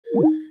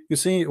You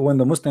see, when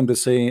the Muslims they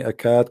say a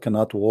cat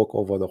cannot walk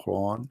over the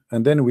Quran,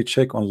 and then we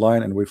check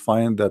online and we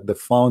find that they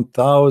found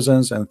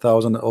thousands and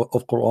thousands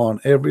of Quran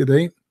every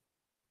day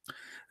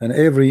and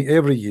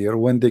every year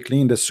when they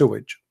clean the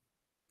sewage.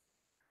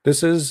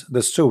 This is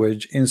the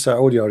sewage in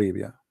Saudi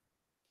Arabia.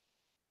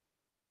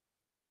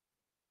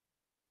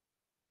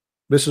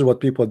 This is what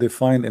people they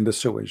find in the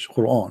sewage,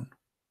 Quran.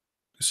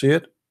 You see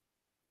it?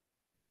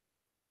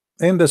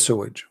 In the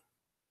sewage.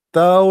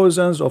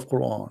 Thousands of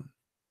Quran.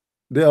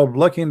 They are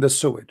blocking the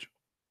sewage.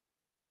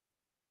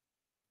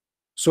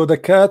 So the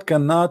cat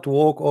cannot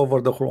walk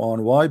over the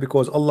Quran. Why?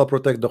 Because Allah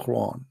protect the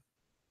Quran.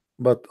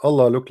 But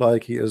Allah look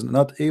like he is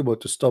not able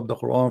to stop the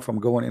Quran from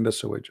going in the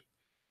sewage.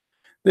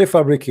 They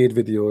fabricate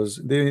videos.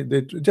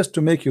 They just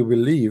to make you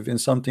believe in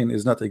something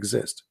is not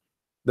exist.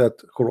 That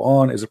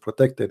Quran is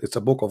protected. It's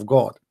a book of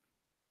God.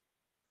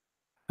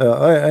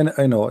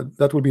 I know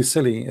that would be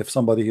silly if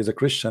somebody is a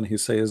Christian. He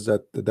says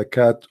that the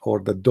cat or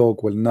the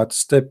dog will not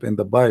step in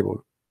the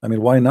Bible. I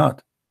mean, why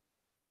not?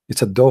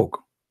 It's a dog.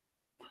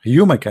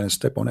 Human can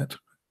step on it.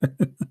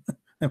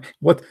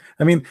 What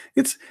I mean,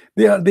 it's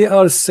they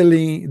are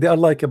silly. They are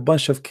like a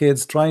bunch of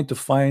kids trying to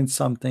find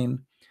something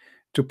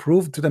to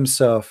prove to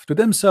themselves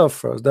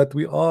first that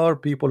we are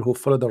people who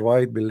follow the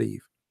right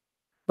belief.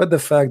 But the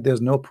fact there's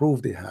no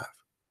proof they have.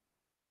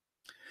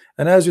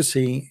 And as you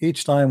see,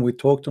 each time we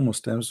talk to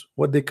Muslims,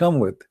 what they come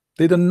with,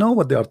 they don't know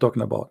what they are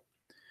talking about.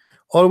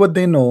 Or what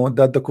they know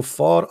that the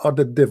kuffar are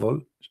the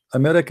devil,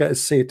 America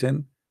is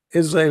Satan,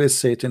 Israel is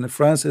Satan,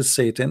 France is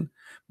Satan,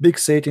 big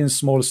Satan,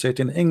 small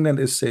Satan, England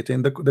is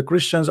Satan, the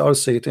Christians are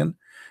Satan,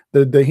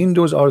 the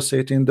Hindus are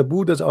Satan, the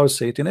Buddhas are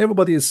Satan,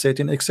 everybody is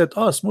Satan except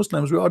us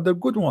Muslims. We are the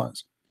good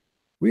ones.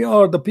 We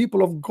are the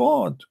people of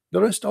God. The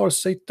rest are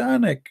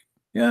satanic.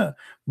 Yeah,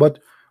 but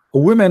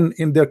women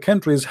in their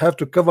countries have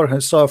to cover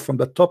herself from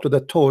the top to the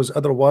toes,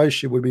 otherwise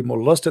she will be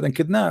molested and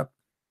kidnapped.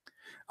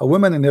 A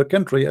woman in their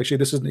country, actually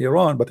this is in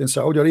Iran, but in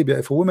Saudi Arabia,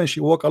 if a woman she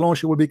walk alone,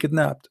 she will be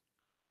kidnapped.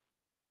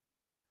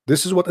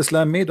 This is what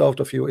Islam made out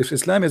of you. If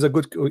Islam is a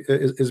good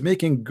is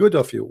making good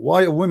of you,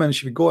 why a woman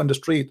should go on the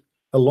street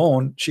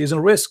alone? She is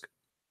in risk.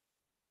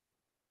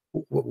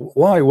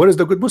 Why? Where is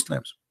the good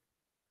Muslims?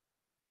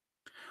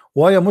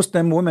 Why a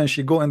Muslim woman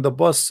she go in the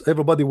bus,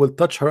 everybody will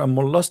touch her and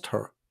molest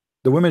her?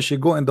 The women she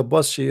go in the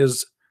bus, she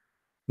is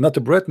not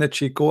a pregnant.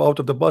 She go out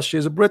of the bus, she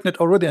is a pregnant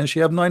already, and she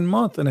have 9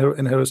 months in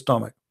her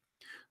stomach,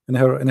 in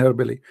her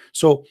belly.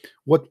 So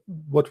what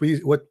we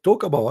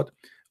talk about,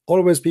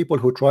 always people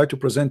who try to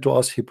present to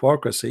us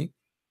hypocrisy,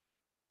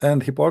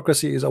 and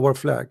hypocrisy is our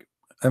flag.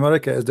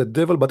 America is the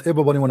devil, but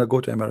everybody want to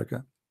go to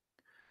America.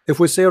 If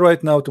we say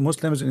right now to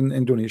Muslims in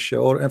Indonesia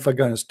or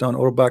Afghanistan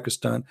or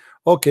Pakistan,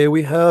 okay,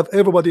 we have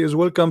everybody is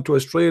welcome to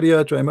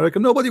Australia, to America,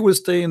 nobody will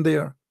stay in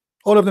there.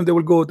 All of them, they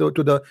will go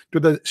to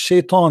the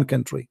shaitan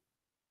country.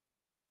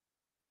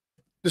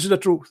 This is the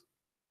truth.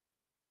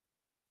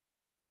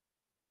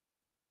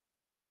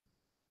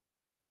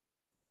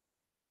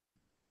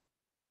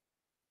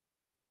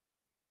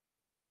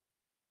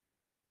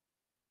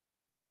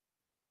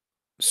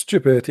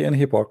 Stupidity and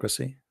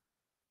hypocrisy.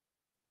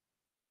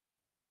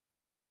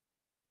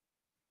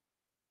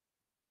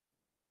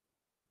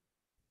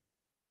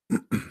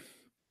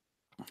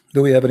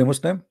 Do we have any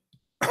Muslim?